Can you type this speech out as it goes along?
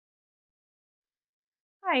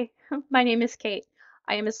Hi, my name is Kate.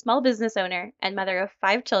 I am a small business owner and mother of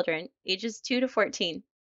five children, ages 2 to 14.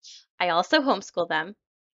 I also homeschool them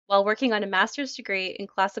while working on a master's degree in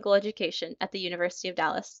classical education at the University of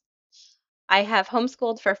Dallas. I have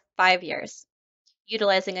homeschooled for 5 years,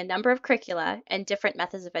 utilizing a number of curricula and different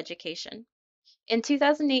methods of education. In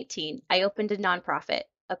 2018, I opened a nonprofit,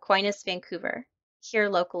 Aquinas Vancouver, here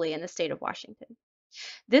locally in the state of Washington.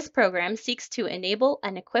 This program seeks to enable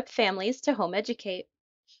and equip families to home educate.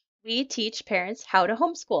 We teach parents how to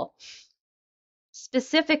homeschool.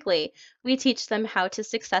 Specifically, we teach them how to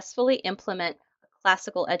successfully implement a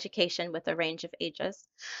classical education with a range of ages.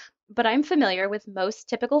 But I'm familiar with most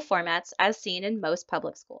typical formats as seen in most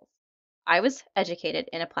public schools. I was educated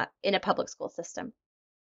in a public school system.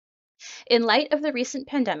 In light of the recent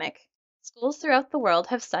pandemic, schools throughout the world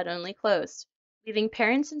have suddenly closed, leaving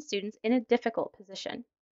parents and students in a difficult position.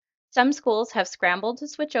 Some schools have scrambled to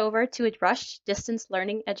switch over to a rushed distance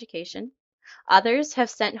learning education. Others have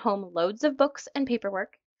sent home loads of books and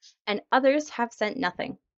paperwork, and others have sent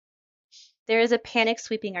nothing. There is a panic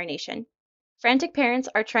sweeping our nation. Frantic parents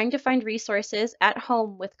are trying to find resources at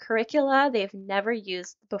home with curricula they've never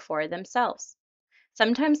used before themselves.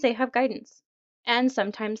 Sometimes they have guidance, and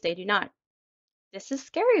sometimes they do not. This is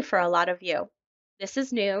scary for a lot of you. This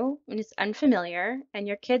is new and it's unfamiliar, and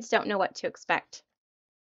your kids don't know what to expect.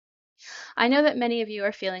 I know that many of you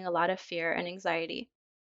are feeling a lot of fear and anxiety.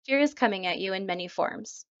 Fear is coming at you in many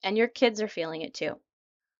forms, and your kids are feeling it too.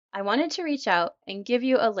 I wanted to reach out and give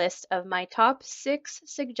you a list of my top 6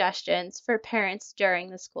 suggestions for parents during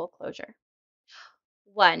the school closure.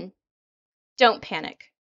 1. Don't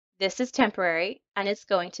panic. This is temporary and it's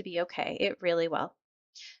going to be okay. It really will.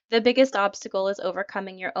 The biggest obstacle is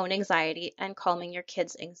overcoming your own anxiety and calming your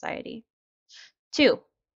kids' anxiety. 2.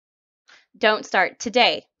 Don't start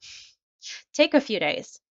today. Take a few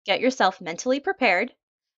days. Get yourself mentally prepared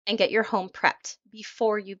and get your home prepped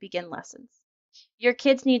before you begin lessons. Your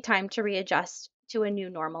kids need time to readjust to a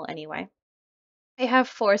new normal anyway. I have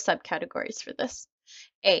 4 subcategories for this.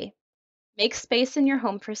 A. Make space in your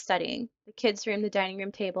home for studying. The kids' room, the dining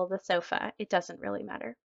room table, the sofa. It doesn't really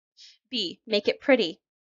matter. B. Make it pretty.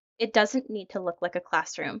 It doesn't need to look like a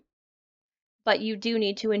classroom, but you do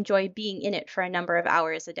need to enjoy being in it for a number of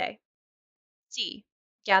hours a day. C.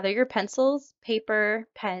 Gather your pencils, paper,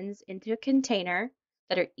 pens into a container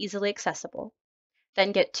that are easily accessible.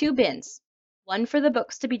 Then get 2 bins, one for the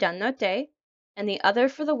books to be done that day, and the other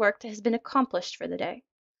for the work that has been accomplished for the day,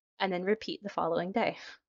 and then repeat the following day.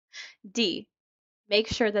 D. Make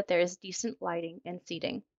sure that there is decent lighting and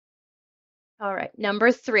seating. All right,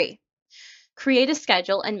 number 3. Create a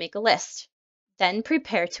schedule and make a list. Then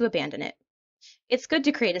prepare to abandon it. It's good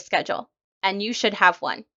to create a schedule, and you should have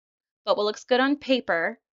one. But what looks good on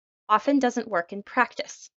paper often doesn't work in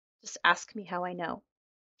practice. Just ask me how I know.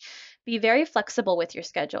 Be very flexible with your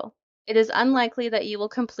schedule. It is unlikely that you will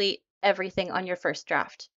complete everything on your first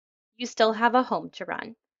draft. You still have a home to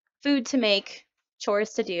run, food to make,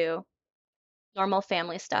 chores to do, normal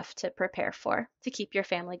family stuff to prepare for to keep your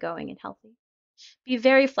family going and healthy. Be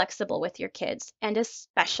very flexible with your kids and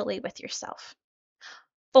especially with yourself.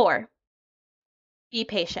 4. Be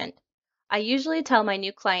patient. I usually tell my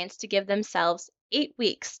new clients to give themselves 8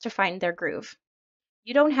 weeks to find their groove.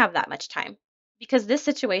 You don't have that much time because this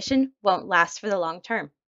situation won't last for the long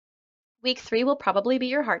term. Week 3 will probably be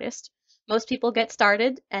your hardest. Most people get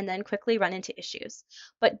started and then quickly run into issues.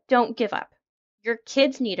 But don't give up. Your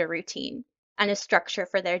kids need a routine and a structure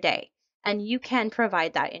for their day, and you can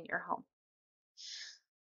provide that in your home.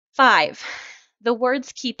 5. The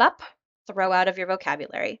words keep up, throw out of your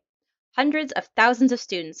vocabulary. Hundreds of thousands of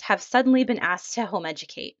students have suddenly been asked to home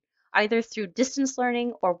educate, either through distance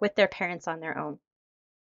learning or with their parents on their own.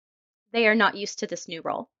 They are not used to this new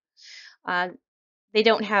role. They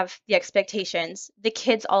don't have the expectations. The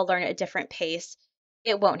kids all learn at a different pace.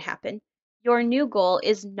 It won't happen. Your new goal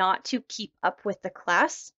is not to keep up with the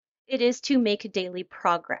class. It is to make daily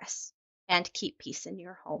progress and keep peace in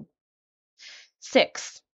your home.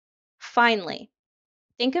 6. Finally,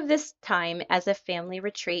 think of this time as a family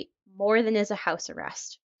retreat more than as a house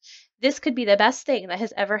arrest. This could be the best thing that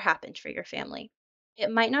has ever happened for your family. It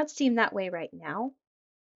might not seem that way right now,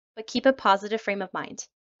 but keep a positive frame of mind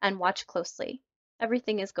and watch closely.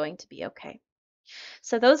 Everything is going to be okay.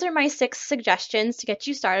 So those are my 6 suggestions to get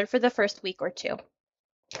you started for the first week or 2.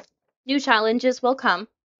 New challenges will come,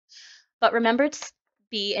 but remember to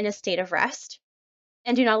be in a state of rest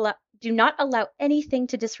and do not allow anything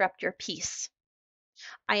to disrupt your peace.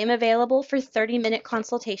 I am available for 30-minute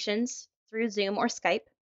consultations through Zoom or Skype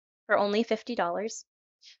for only $50.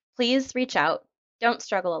 Please reach out. Don't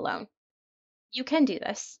struggle alone. You can do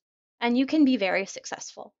this, and you can be very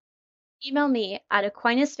successful. Email me at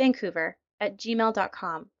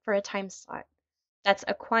aquinasvancouver@gmail.com for a time slot. That's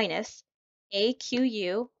Aquinas,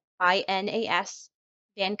 Aquinas,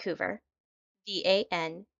 Vancouver,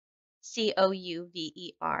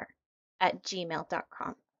 Vancouver,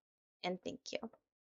 @gmail.com. And thank you.